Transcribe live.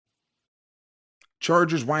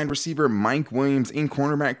Chargers wide receiver Mike Williams and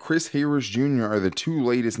cornerback Chris Harris Jr. are the two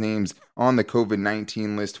latest names on the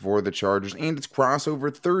COVID-19 list for the Chargers, and it's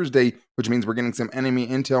crossover Thursday, which means we're getting some enemy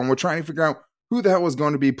intel, and we're trying to figure out who the hell is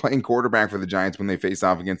going to be playing quarterback for the Giants when they face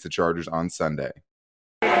off against the Chargers on Sunday.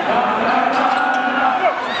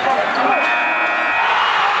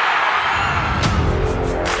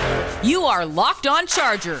 You are Locked On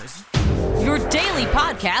Chargers, your daily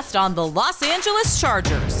podcast on the Los Angeles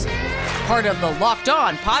Chargers. Part of the Locked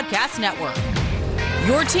On Podcast Network,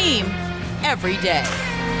 your team every day.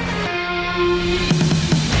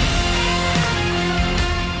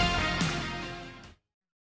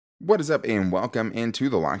 What is up, and welcome into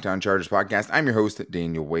the Locked On Chargers podcast. I'm your host,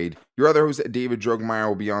 Daniel Wade. Your other host, David Drogemeyer,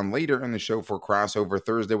 will be on later in the show for crossover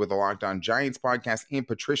Thursday with the Locked On Giants podcast and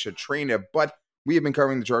Patricia Traina, but we have been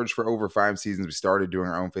covering the Chargers for over 5 seasons. We started doing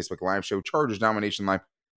our own Facebook Live show, Chargers Domination Live.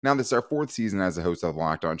 Now this is our 4th season as a host of the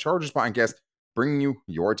Locked On Chargers podcast, bringing you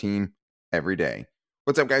your team every day.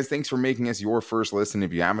 What's up, guys? Thanks for making us your first listen.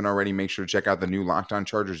 If you haven't already, make sure to check out the new Locked On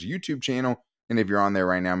Chargers YouTube channel. And if you're on there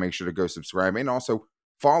right now, make sure to go subscribe and also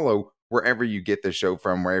follow wherever you get the show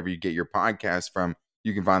from, wherever you get your podcast from.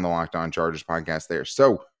 You can find the Locked On Chargers podcast there.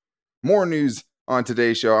 So, more news on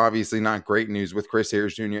today's show. Obviously, not great news with Chris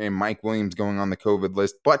Harris Jr. and Mike Williams going on the COVID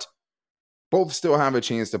list, but both still have a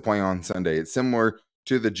chance to play on Sunday. It's similar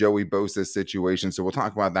to the Joey Bosa situation, so we'll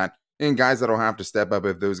talk about that. And guys that'll have to step up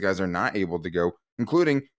if those guys are not able to go,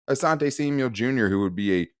 including Asante Samuel Jr., who would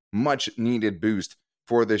be a much-needed boost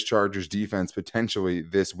for this Chargers defense potentially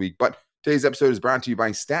this week. But today's episode is brought to you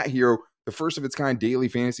by Stat Hero, the first of its kind daily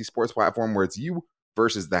fantasy sports platform where it's you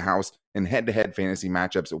versus the house in head-to-head fantasy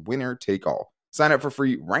matchups, winner take all. Sign up for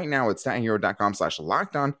free right now at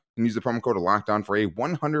stathero.com/lockedon and use the promo code LOCKEDON for a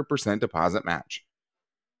 100% deposit match.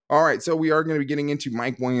 All right, so we are going to be getting into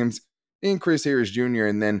Mike Williams and Chris Harris Jr.,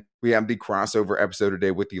 and then we have the crossover episode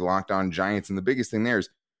today with the Locked On Giants, and the biggest thing there is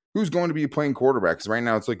who's going to be playing quarterback, because right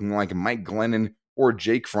now it's looking like Mike Glennon or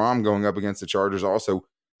Jake Fromm going up against the Chargers. Also,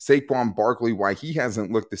 Saquon Barkley, why he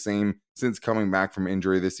hasn't looked the same since coming back from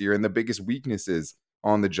injury this year, and the biggest weaknesses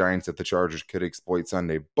on the Giants that the Chargers could exploit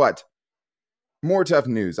Sunday. But more tough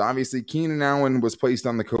news. Obviously, Keenan Allen was placed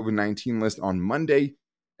on the COVID-19 list on Monday.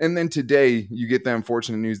 And then today, you get the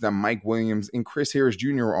unfortunate news that Mike Williams and Chris Harris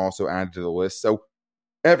Jr. were also added to the list. So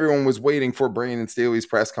everyone was waiting for Brandon Staley's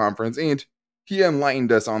press conference, and he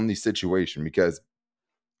enlightened us on the situation. Because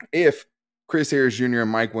if Chris Harris Jr. and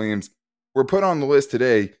Mike Williams were put on the list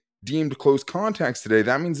today, deemed close contacts today,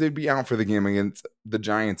 that means they'd be out for the game against the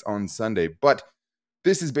Giants on Sunday. But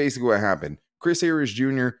this is basically what happened. Chris Harris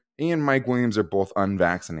Jr. and Mike Williams are both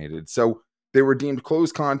unvaccinated. So they were deemed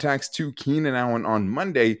close contacts to Keenan Allen on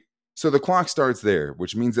Monday. So the clock starts there,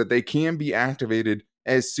 which means that they can be activated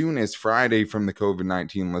as soon as Friday from the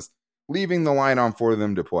COVID-19 list, leaving the light on for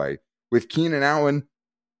them to play. With Keenan Allen,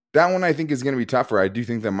 that one I think is going to be tougher. I do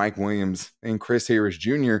think that Mike Williams and Chris Harris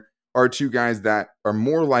Jr. are two guys that are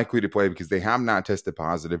more likely to play because they have not tested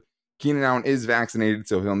positive. Keenan Allen is vaccinated,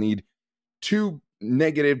 so he'll need 2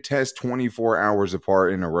 negative tests 24 hours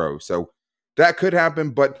apart in a row. So that could happen,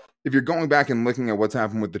 but if you're going back and looking at what's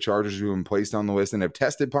happened with the Chargers who have been placed on the list and have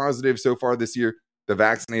tested positive so far this year, the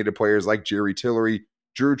vaccinated players like Jerry Tillery,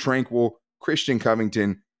 Drew Tranquill, Christian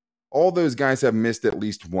Covington, all those guys have missed at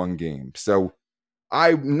least 1 game. So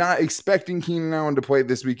I'm not expecting Keenan Allen to play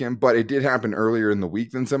this weekend, but it did happen earlier in the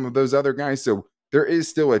week than some of those other guys. So there is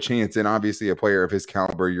still a chance, and obviously a player of his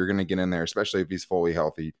caliber, you're going to get in there, especially if he's fully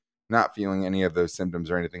healthy, not feeling any of those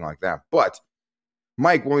symptoms or anything like that. But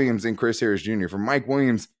Mike Williams and Chris Harris Jr., for Mike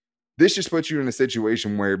Williams, this just puts you in a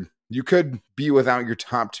situation where you could be without your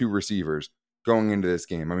top 2 receivers going into this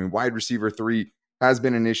game. I mean, wide receiver 3 has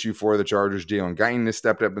been an issue for the Chargers. Jalen Guyton has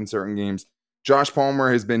stepped up in certain games. Josh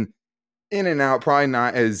Palmer has been in and out, probably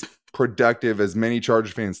not as productive as many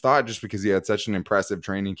Chargers fans thought just because he had such an impressive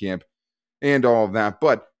training camp and all of that.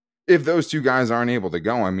 But if those 2 guys aren't able to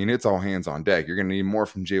go, I mean, it's all hands on deck. You're going to need more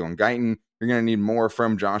from Jalen Guyton. You're going to need more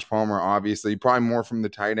from Josh Palmer, obviously. Probably more from the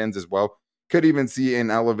tight ends as well. Could even see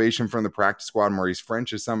an elevation from the practice squad. Maurice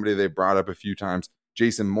French is somebody they've brought up a few times.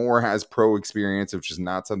 Jason Moore has pro experience, which is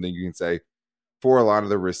not something you can say for a lot of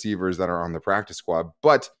the receivers that are on the practice squad.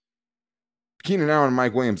 But Keenan Allen and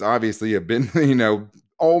Mike Williams obviously have been,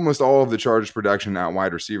 almost all of the Chargers production at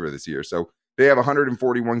wide receiver this year. So they have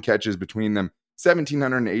 141 catches between them,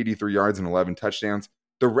 1,783 yards and 11 touchdowns.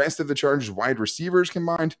 The rest of the Chargers wide receivers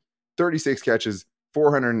combined, 36 catches,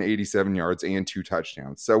 487 yards, and 2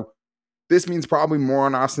 touchdowns. So this means probably more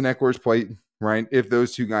on Austin Eckler's plate, right? If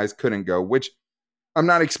those 2 guys couldn't go, which I'm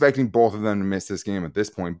not expecting both of them to miss this game at this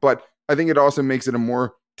point, but I think it also makes it a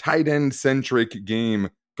more tight end centric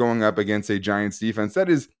game going up against a Giants defense that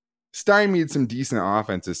is stymied some decent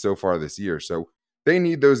offenses so far this year. So they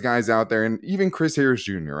need those guys out there, and even Chris Harris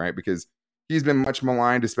Jr., right? Because he's been much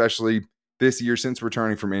maligned, especially this year since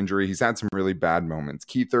returning from injury. He's had some really bad moments.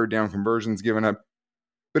 Key third down conversions given up.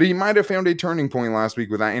 But he might have found a turning point last week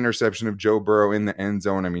with that interception of Joe Burrow in the end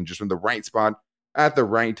zone. I mean, just from the right spot at the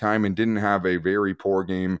right time, and didn't have a very poor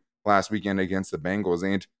game last weekend against the Bengals.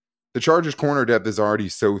 And the Chargers' corner depth is already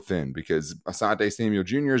so thin because Asante Samuel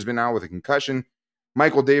Jr. has been out with a concussion.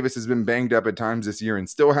 Michael Davis has been banged up at times this year and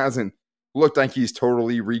still hasn't looked like he's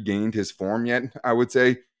totally regained his form yet, I would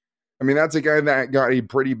say. I mean, that's a guy that got a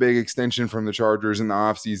pretty big extension from the Chargers in the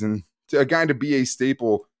offseason, a guy to be a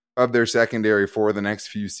staple of their secondary for the next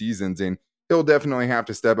few seasons, and he'll definitely have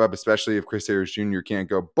to step up, especially if Chris Harris Jr. can't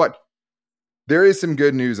go. But there is some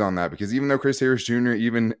good news on that, because even though Chris Harris Jr.,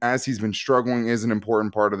 even as he's been struggling, is an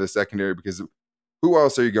important part of the secondary, because who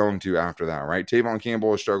else are you going to after that, right? Tavon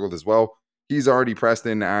Campbell has struggled as well. He's already pressed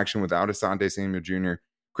into action without Asante Samuel Jr.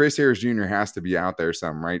 Chris Harris Jr. has to be out there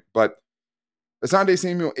some, right? But Asante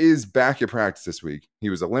Samuel is back at practice this week. He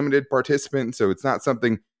was a limited participant, so it's not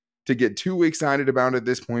something to get too excited about at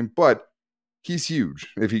this point, but he's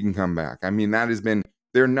huge if he can come back. I mean, that has been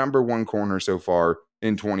their number one corner so far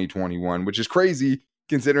in 2021, which is crazy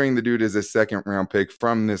considering the dude is a second-round pick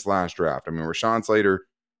from this last draft. I mean, Rashawn Slater,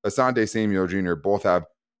 Asante Samuel Jr. both have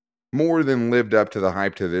more than lived up to the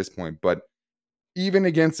hype to this point, but even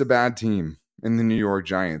against a bad team in the New York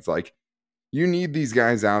Giants, like, you need these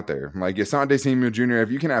guys out there. Like Asante Samuel Jr.,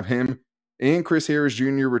 if you can have him and Chris Harris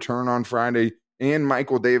Jr. return on Friday, and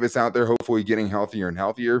Michael Davis out there hopefully getting healthier and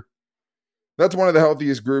healthier, that's one of the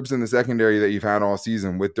healthiest groups in the secondary that you've had all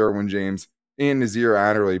season, with Derwin James and Nazir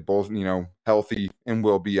Adderley both, healthy and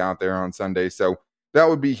will be out there on Sunday. So that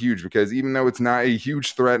would be huge, because even though it's not a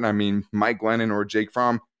huge threat, I mean, Mike Glennon or Jake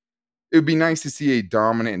Fromm, it would be nice to see a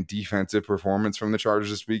dominant defensive performance from the Chargers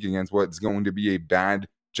this week against what's going to be a bad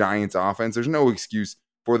Giants offense. There's no excuse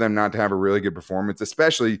for them not to have a really good performance,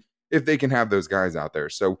 especially if they can have those guys out there.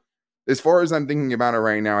 So as far as I'm thinking about it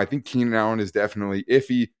right now, I think Keenan Allen is definitely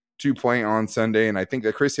iffy to play on Sunday. And I think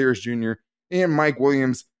that Chris Harris Jr. and Mike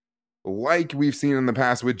Williams, like we've seen in the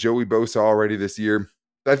past with Joey Bosa already this year,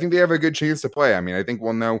 I think they have a good chance to play. I mean, I think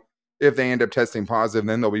we'll know if they end up testing positive,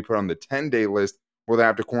 then they'll be put on the 10-day list where they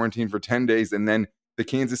have to quarantine for 10 days. And then the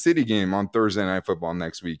Kansas City game on Thursday Night Football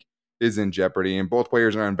next week is in jeopardy. And both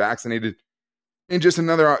players are unvaccinated. And just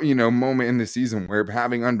another, moment in the season where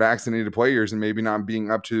having unvaccinated players and maybe not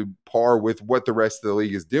being up to par with what the rest of the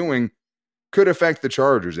league is doing could affect the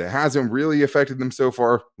Chargers. It hasn't really affected them so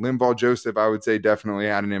far. Linval Joseph, I would say, definitely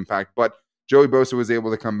had an impact, but Joey Bosa was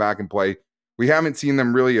able to come back and play. We haven't seen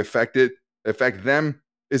them really affect them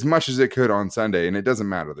as much as it could on Sunday, and it doesn't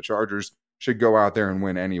matter. The Chargers should go out there and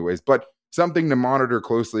win anyways, but something to monitor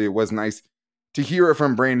closely. It was nice to hear it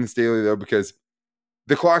from Brandon Staley, though, because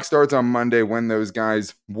the clock starts on Monday when those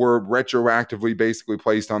guys were retroactively basically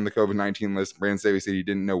placed on the COVID-19 list. Brandon Staley said he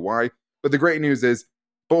didn't know why. But the great news is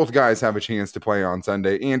both guys have a chance to play on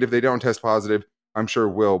Sunday. And if they don't test positive, I'm sure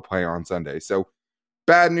will play on Sunday. So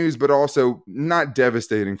bad news, but also not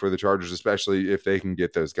devastating for the Chargers, especially if they can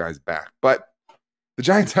get those guys back. But the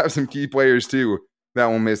Giants have some key players too that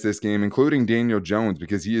will miss this game, including Daniel Jones,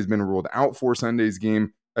 because he has been ruled out for Sunday's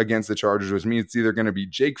game against the Chargers, which means it's either going to be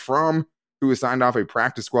Jake Fromm, who has signed off a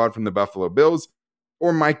practice squad from the Buffalo Bills,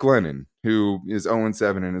 or Mike Glennon, who is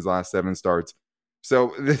 0-7 in his last 7 starts.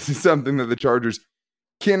 So this is something that the Chargers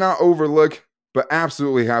cannot overlook, but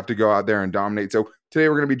absolutely have to go out there and dominate. So today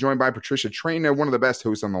we're going to be joined by Patricia Traina, one of the best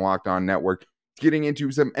hosts on the Locked On Network, getting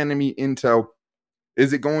into some enemy intel.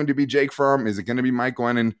 Is it going to be Jake Fromm? Is it going to be Mike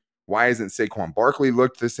Glennon? Why hasn't Saquon Barkley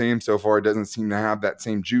looked the same so far? It doesn't seem to have that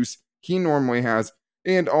same juice he normally has.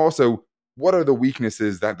 And also, what are the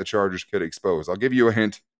weaknesses that the Chargers could expose? I'll give you a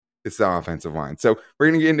hint. It's the offensive line. So we're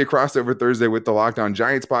going to get into Crossover Thursday with the Locked On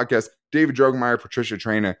Giants podcast. David Drogemeyer, Patricia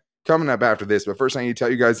Traina coming up after this. But first, I need to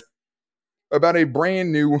tell you guys about a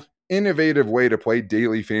brand new, innovative way to play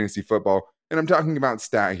daily fantasy football. And I'm talking about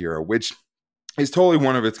Stat Hero, which is totally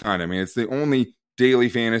one of its kind. I mean, it's the only daily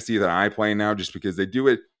fantasy that I play now just because they do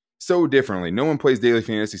it so differently. No one plays daily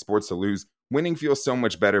fantasy sports to lose. Winning feels so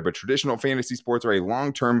much better, but traditional fantasy sports are a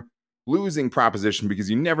long-term losing proposition because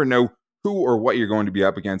you never know who or what you're going to be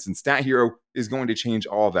up against. And Stat Hero is going to change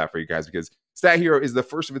all of that for you guys, because Stat Hero is the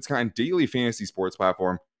first of its kind daily fantasy sports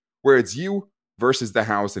platform where it's you versus the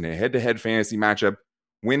house in a head-to-head fantasy matchup.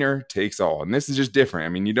 Winner takes all. And this is just different. I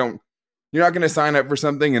mean, you're not going to sign up for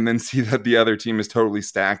something and then see that the other team is totally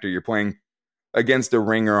stacked, or you're playing against a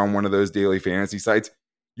ringer on one of those daily fantasy sites.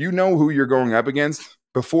 You know who you're going up against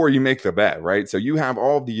before you make the bet, right? So you have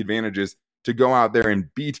all of the advantages to go out there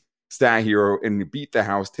and beat Stat Hero and beat the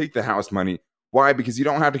house, take the house money. Why? Because you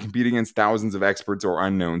don't have to compete against thousands of experts or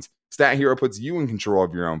unknowns. Stat Hero puts you in control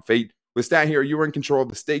of your own fate. With Stat Hero, you are in control of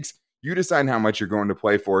the stakes. You decide how much you're going to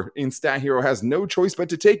play for, and Stat Hero has no choice but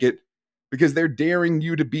to take it because they're daring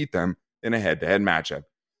you to beat them in a head-to-head matchup.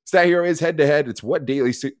 Stat Hero is head-to-head. It's what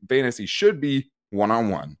daily fantasy should be,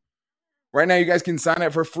 one-on-one. Right now, you guys can sign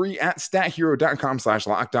up for free at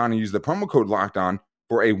stathero.com/lockedon and use the promo code LOCKEDON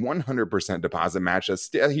for a 100% deposit match. That's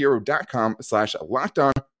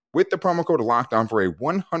stathero.com/lockedon with the promo code LOCKEDON for a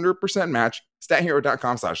 100% match.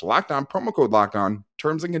 stathero.com/lockedon, promo code LOCKEDON.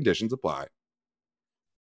 Terms and conditions apply.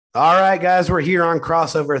 All right, guys, we're here on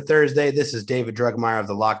Crossover Thursday. This is David Drugmeyer of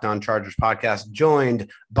the Locked On Chargers podcast,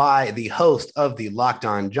 joined by the host of the Locked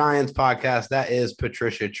On Giants podcast. That is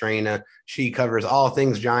Patricia Traina. She covers all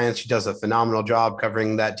things Giants. She does a phenomenal job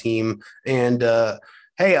covering that team. And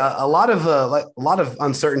hey, a lot of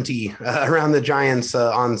uncertainty around the Giants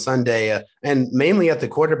on Sunday, and mainly at the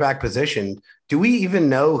quarterback position. Do we even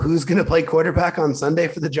know who's going to play quarterback on Sunday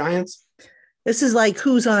for the Giants? This is like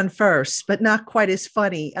who's on first, but not quite as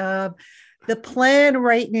funny. The plan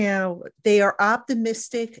right now, they are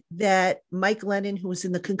optimistic that Mike Lennon, who is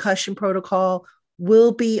in the concussion protocol,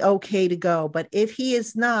 will be okay to go. But if he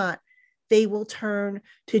is not, they will turn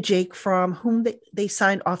to Jake Fromm, whom they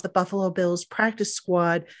signed off the Buffalo Bills practice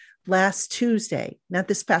squad last Tuesday, not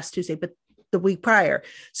this past Tuesday, but the week prior.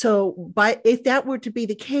 So if that were to be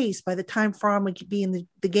the case, by the time Fromm would be in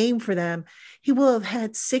the game for them, he will have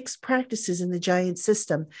had 6 practices in the Giants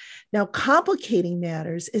system. Now, complicating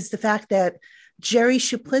matters is the fact that Jerry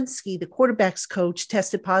Shaplinski, the quarterback's coach,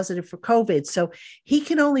 tested positive for COVID. So he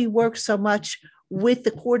can only work so much with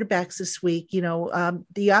the quarterbacks this week.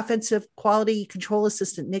 The offensive quality control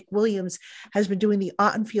assistant, Nick Williams, has been doing the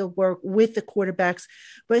on-field work with the quarterbacks.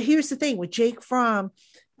 But here's the thing with Jake Fromm,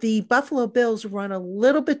 the Buffalo Bills run a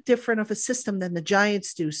little bit different of a system than the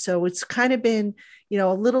Giants do. So it's kind of been,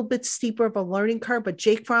 a little bit steeper of a learning curve, but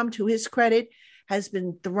Jake Fromm, to his credit, has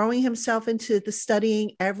been throwing himself into the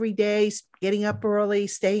studying every day, getting up early,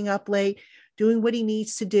 staying up late, doing what he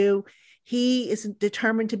needs to do. He is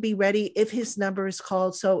determined to be ready if his number is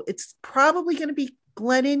called. So it's probably going to be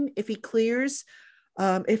Glennon if he clears.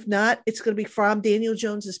 If not, it's going to be Fromm. Daniel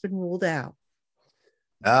Jones has been ruled out.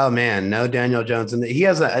 Oh, man, no Daniel Jones. And he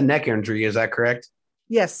has a neck injury. Is that correct?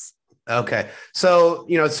 Yes. Okay. So,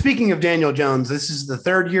 speaking of Daniel Jones, this is the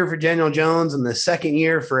 3rd year for Daniel Jones and the 2nd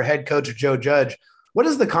year for head coach Joe Judge. What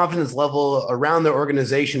is the confidence level around the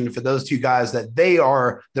organization for those 2 guys that they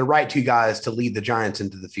are the right 2 guys to lead the Giants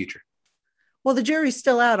into the future? Well, the jury's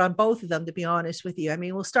still out on both of them, to be honest with you. I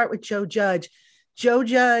mean, we'll start with Joe Judge. Joe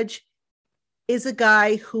Judge is a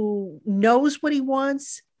guy who knows what he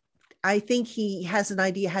wants. I think he has an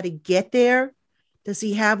idea how to get there. Does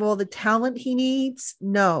he have all the talent he needs?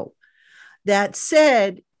 No. That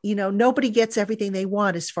said, nobody gets everything they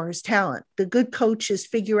want as far as talent. The good coaches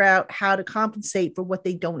figure out how to compensate for what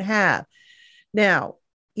they don't have. Now,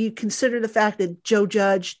 you consider the fact that Joe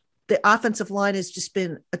Judge, the offensive line has just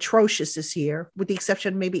been atrocious this year, with the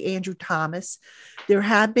exception of maybe Andrew Thomas. There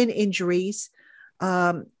have been injuries.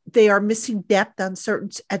 They are missing depth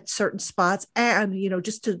at certain spots. And,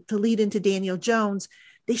 just to lead into Daniel Jones,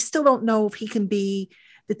 they still don't know if he can be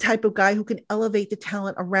the type of guy who can elevate the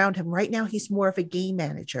talent around him. Right now, he's more of a game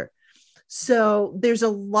manager. So there's a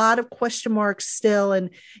lot of question marks still.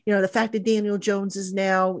 And, the fact that Daniel Jones is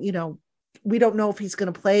now, we don't know if he's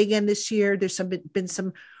going to play again this year. There's been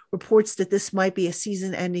some reports that this might be a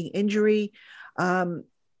season-ending injury. There's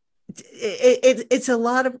a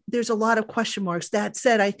lot of question marks. That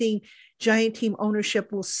said, I think Giant team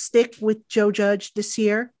ownership will stick with Joe Judge next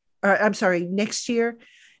year.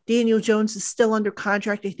 Daniel Jones is still under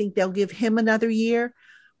contract. I think they'll give him another year.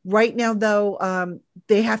 Right now, though,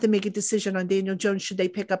 they have to make a decision on Daniel Jones. Should they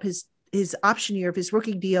pick up his option year of his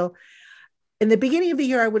rookie deal? In the beginning of the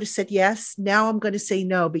year, I would have said yes. Now I'm going to say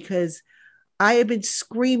no, because I have been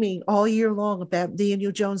screaming all year long about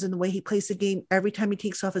Daniel Jones and the way he plays the game every time he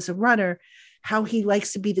takes off as a runner, how he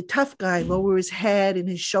likes to be the tough guy, lower his head and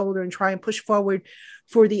his shoulder and try and push forward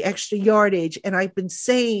for the extra yardage. And I've been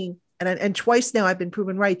saying, and twice now I've been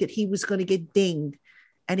proven right, that he was going to get dinged,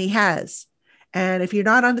 and he has. And if you're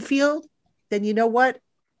not on the field, then you know what?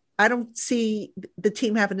 I don't see the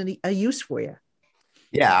team having a use for you.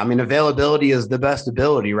 Yeah, I mean, availability is the best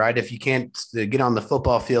ability, right? If you can't get on the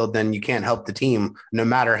football field, then you can't help the team, no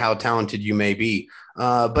matter how talented you may be.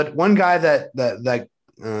 But one guy that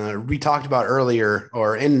we talked about earlier,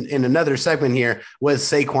 or in another segment here, was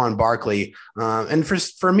Saquon Barkley. And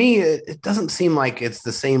for me, it doesn't seem like it's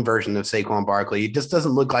the same version of Saquon Barkley. It just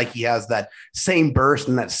doesn't look like he has that same burst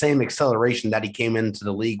and that same acceleration that he came into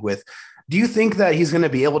the league with. Do you think that he's going to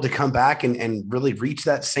be able to come back and really reach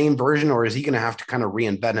that same version, or is he going to have to kind of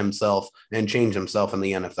reinvent himself and change himself in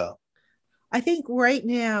the NFL? I think right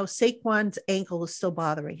now Saquon's ankle is still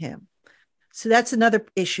bothering him. So that's another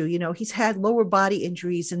issue. You know, he's had lower body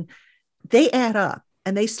injuries and they add up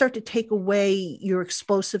and they start to take away your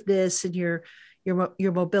explosiveness and your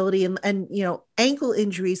mobility and you know, ankle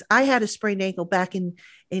injuries. I had a sprained ankle back in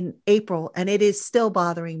April and it is still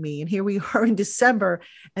bothering me. And here we are in December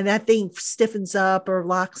and that thing stiffens up or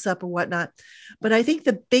locks up or whatnot. But I think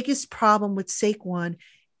the biggest problem with Saquon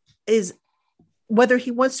is, whether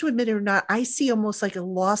he wants to admit it or not, I see almost like a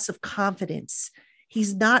loss of confidence.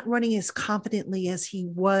 He's not running as confidently as he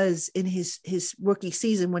was in his rookie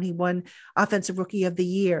season when he won Offensive Rookie of the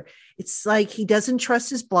Year. It's like he doesn't trust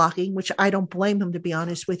his blocking, which I don't blame him, to be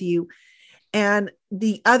honest with you. And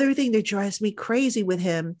the other thing that drives me crazy with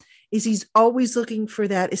him is he's always looking for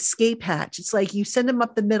that escape hatch. It's like you send him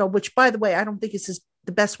up the middle, which, by the way, I don't think is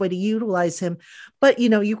the best way to utilize him. But, you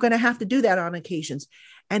know, you're going to have to do that on occasions.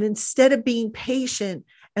 And instead of being patient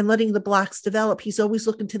and letting the blocks develop, he's always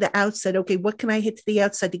looking to the outside. Okay, what can I hit to the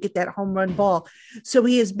outside to get that home run ball? So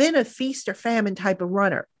he has been a feast or famine type of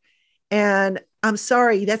runner. And I'm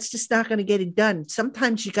sorry, that's just not going to get it done.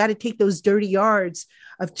 Sometimes you got to take those dirty yards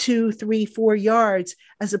of 2, 3, 4 yards,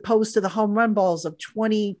 as opposed to the home run balls of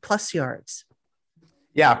 20 plus yards.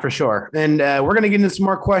 Yeah, for sure. And we're going to get into some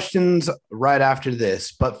more questions right after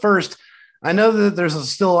this. But first, I know that there's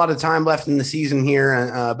still a lot of time left in the season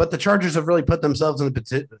here, but the Chargers have really put themselves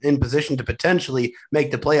in position to potentially make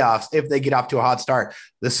the playoffs if they get off to a hot start.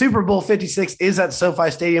 The Super Bowl 56 is at SoFi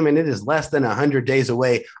Stadium, and it is less than 100 days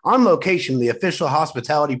away. On Location, the official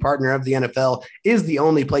hospitality partner of the NFL, is the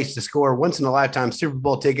only place to score once-in-a-lifetime Super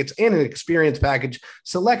Bowl tickets and an experience package.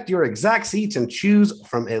 Select your exact seats and choose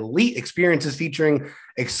from elite experiences featuring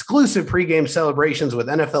exclusive pregame celebrations with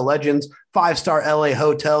NFL legends, 5-star LA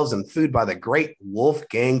hotels, and food by the great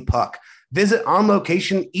Wolfgang Puck. Visit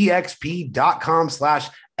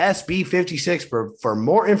onlocationexp.com/SB56 for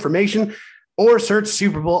more information, or search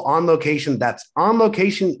Super Bowl On Location. That's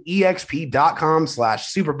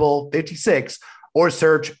onlocationexp.com/Super Bowl 56, or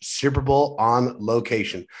search Super Bowl On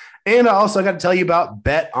Location. And I also got to tell you about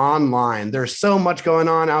Bet Online. There's so much going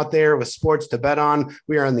on out there with sports to bet on.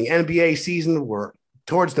 We are in the NBA season. We're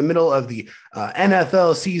towards the middle of the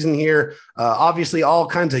NFL season here. Obviously, all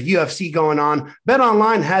kinds of UFC going on.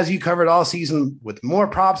 BetOnline has you covered all season with more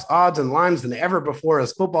props, odds, and lines than ever before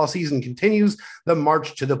as football season continues the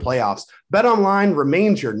march to the playoffs. BetOnline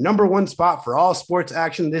remains your number one spot for all sports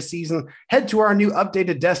action this season. Head to our new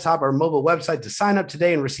updated desktop or mobile website to sign up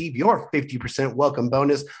today and receive your 50% welcome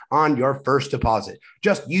bonus on your first deposit.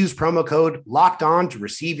 Just use promo code LOCKEDON to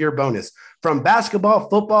receive your bonus. From basketball,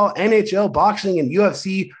 football, NHL, boxing, and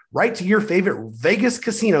UFC, right to your favorite Vegas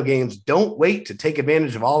casino games, don't wait to take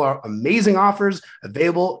advantage of all our amazing offers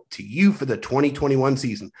available to you for the 2021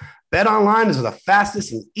 season. BetOnline is the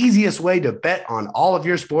fastest and easiest way to bet on all of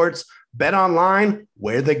your sports. BetOnline,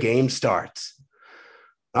 where the game starts.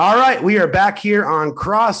 All right, we are back here on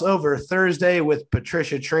Crossover Thursday with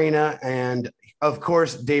Patricia Traina and, of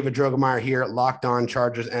course, David Drogemeyer here at Locked On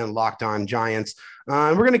Chargers and Locked On Giants.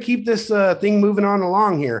 And we're going to keep this thing moving on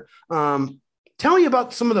along here. Tell me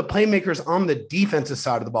about some of the playmakers on the defensive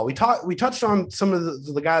side of the ball. We touched on some of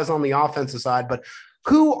the guys on the offensive side, but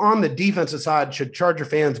who on the defensive side should Charger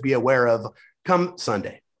fans be aware of come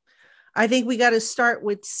Sunday? I think we got to start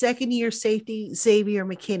with second-year safety Xavier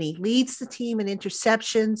McKinney. Leads the team in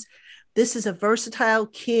interceptions. This is a versatile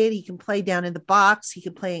kid. He can play down in the box. He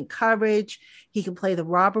can play in coverage. He can play the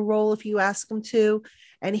robber role if you ask him to.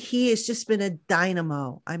 And he has just been a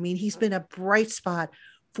dynamo. I mean, he's been a bright spot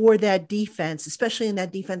for that defense, especially in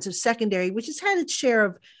that defensive secondary, which has had its share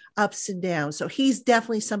of ups and downs. So he's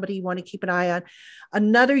definitely somebody you want to keep an eye on.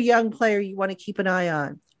 Another young player you want to keep an eye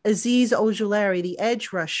on, Azeez Ojulari, the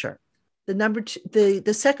edge rusher,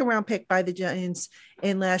 the second round pick by the Giants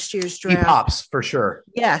in last year's draft. He pops for sure.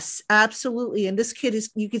 Yes, absolutely. And this kid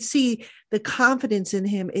you can see the confidence in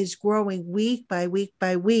him is growing week by week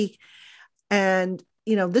by week. And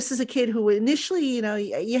this is a kid who initially,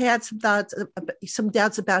 you had some doubts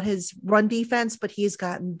about his run defense, but he has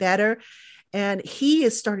gotten better and he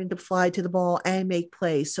is starting to fly to the ball and make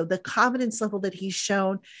plays. So the confidence level that he's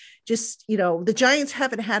shown, the Giants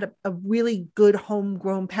haven't had a really good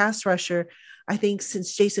homegrown pass rusher, I think,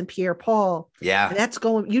 since Jason Pierre-Paul. Yeah.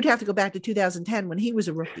 And you'd have to go back to 2010 when he was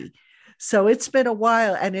a rookie. So it's been a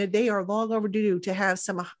while, and they are long overdue to have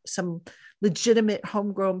some legitimate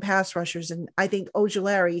homegrown pass rushers. And I think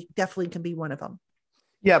Ojulari definitely can be one of them.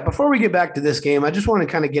 Yeah, before we get back to this game, I just want to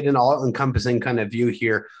kind of get an all-encompassing kind of view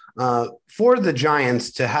here for the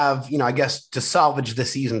Giants to have, I guess, to salvage the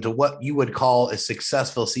season to what you would call a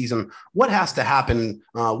successful season. What has to happen?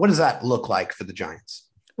 What does that look like for the Giants?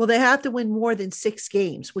 Well, they have to win more than 6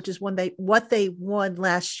 games, which is what they won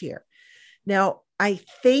last year. Now, I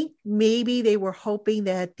think maybe they were hoping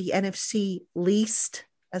that the NFC least,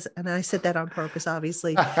 and I said that on purpose,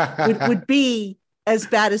 obviously, would be as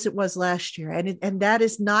bad as it was last year. And that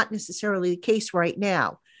is not necessarily the case right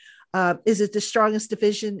now. Is it the strongest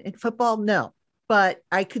division in football? No, but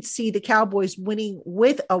I could see the Cowboys winning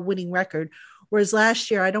with a winning record. Whereas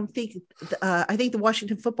last year, I think the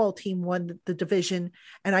Washington football team won the division,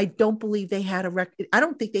 and I don't believe they had a record. I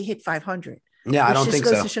don't think they hit 500. Yeah, I don't think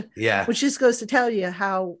so. Which just goes to tell you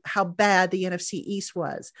how bad the NFC East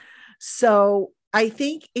was. So I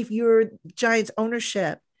think if you're Giants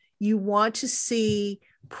ownership, you want to see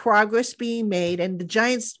progress being made. And the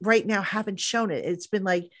Giants right now haven't shown it. It's been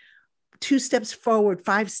like 2 steps forward,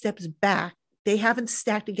 5 steps back. They haven't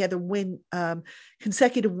stacked together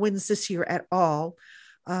consecutive wins this year at all.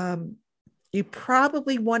 You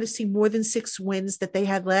probably want to see more than 6 wins that they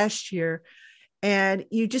had last year. And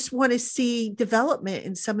you just want to see development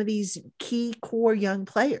in some of these key core young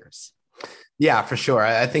players. Yeah, for sure.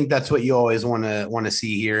 I think that's what you always want to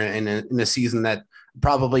see here in a season that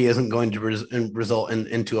probably isn't going to result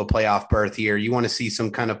into a playoff berth here. You want to see some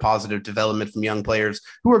kind of positive development from young players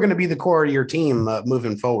who are going to be the core of your team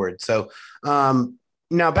moving forward. So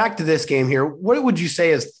now back to this game here. What would you say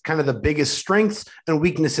is kind of the biggest strengths and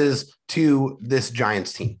weaknesses to this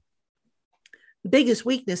Giants team? The biggest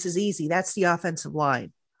weakness is easy. That's the offensive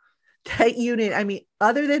line. That unit, I mean,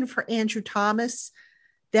 other than for Andrew Thomas,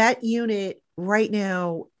 that unit right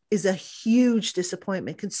now is a huge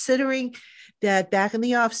disappointment, considering that back in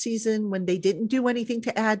the offseason, when they didn't do anything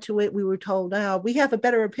to add to it, we were told, we have a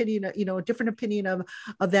better opinion, a different opinion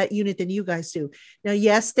of that unit than you guys do. Now,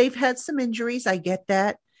 yes, they've had some injuries. I get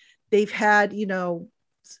that. They've had,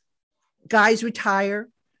 guys retire.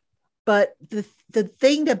 But the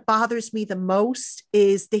thing that bothers me the most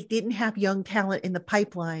is they didn't have young talent in the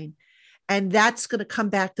pipeline. And that's going to come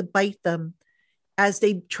back to bite them as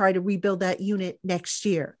they try to rebuild that unit next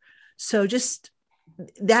year. So just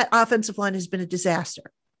that offensive line has been a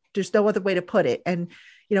disaster. There's no other way to put it. And,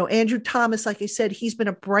 Andrew Thomas, like I said, he's been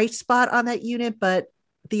a bright spot on that unit, but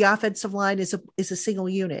the offensive line is a single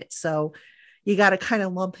unit. So you got to kind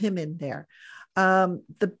of lump him in there.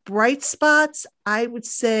 The bright spots, I would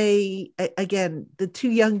say, again, the 2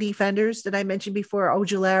 young defenders that I mentioned before,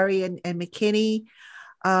 Ojulari and McKinney.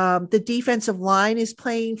 The defensive line is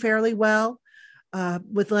playing fairly well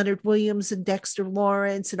with Leonard Williams and Dexter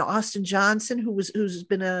Lawrence and Austin Johnson, who's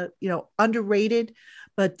been underrated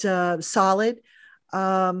but solid.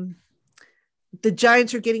 The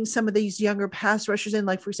Giants are getting some of these younger pass rushers in,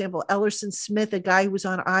 like, for example, Ellerson Smith, a guy who was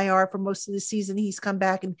on IR for most of the season. He's come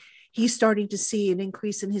back and he's starting to see an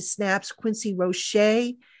increase in his snaps. Quincy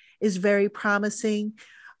Roche is very promising.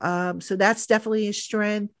 So that's definitely a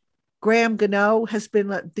strength. Graham Gano has been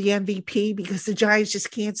the MVP because the Giants just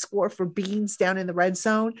can't score for beans down in the red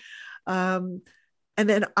zone. And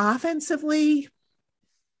then offensively,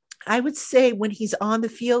 I would say when he's on the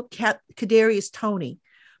field, Kadarius Toney,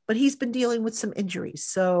 but he's been dealing with some injuries.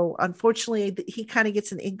 So unfortunately, he kind of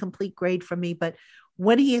gets an incomplete grade from me. But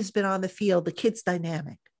when he has been on the field, the kid's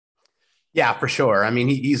dynamic. Yeah, for sure. I mean,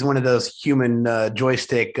 he's one of those human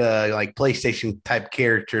joystick, like PlayStation type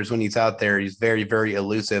characters when he's out there. He's very, very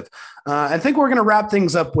elusive. I think we're going to wrap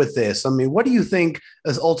things up with this. I mean, what do you think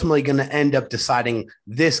is ultimately going to end up deciding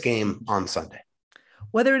this game on Sunday?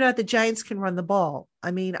 Whether or not the Giants can run the ball.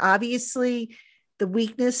 I mean, obviously, the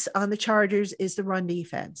weakness on the Chargers is the run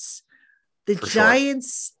defense. The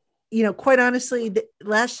Giants, quite honestly,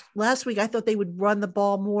 last week, I thought they would run the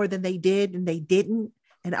ball more than they did, and they didn't.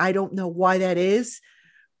 And I don't know why that is.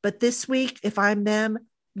 But this week, if I'm them,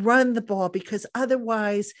 run the ball, because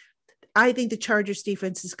otherwise I think the Chargers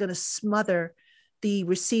defense is going to smother the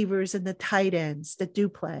receivers and the tight ends that do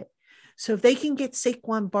play. So if they can get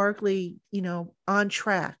Saquon Barkley, on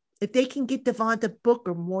track, if they can get Devonta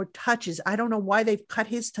Booker more touches, I don't know why they've cut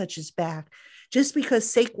his touches back. Just because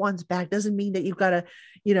Saquon's back doesn't mean that you've got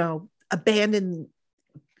to, abandon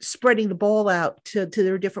spreading the ball out to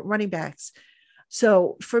their different running backs.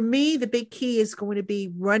 So for me, the big key is going to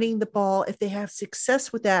be running the ball. If they have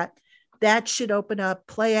success with that, that should open up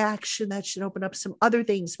play action. That should open up some other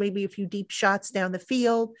things, maybe a few deep shots down the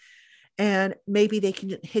field, and maybe they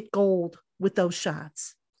can hit gold with those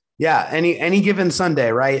shots. Yeah, any given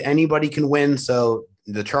Sunday, right? Anybody can win. So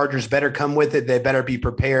the Chargers better come with it. They better be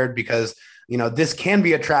prepared because, this can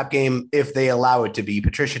be a trap game if they allow it to be.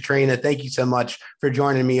 Patricia Traina, thank you so much for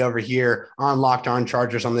joining me over here on Locked On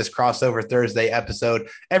Chargers on this crossover Thursday episode.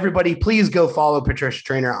 Everybody, please go follow Patricia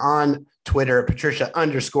Traina on Twitter,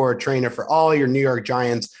 Patricia_Traina, for all your New York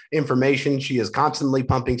Giants information. She is constantly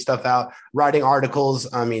pumping stuff out, writing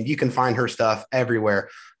articles. I mean, you can find her stuff everywhere.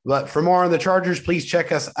 But for more on the Chargers, please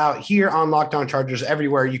check us out here on Locked On Chargers,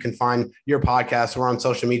 everywhere you can find your podcast. We're on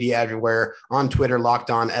social media everywhere, on Twitter, Locked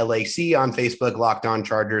On LAC, on Facebook, Locked On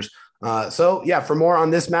Chargers. For more on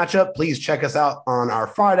this matchup, please check us out on our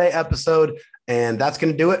Friday episode. And that's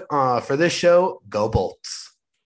going to do it for this show. Go Bolts.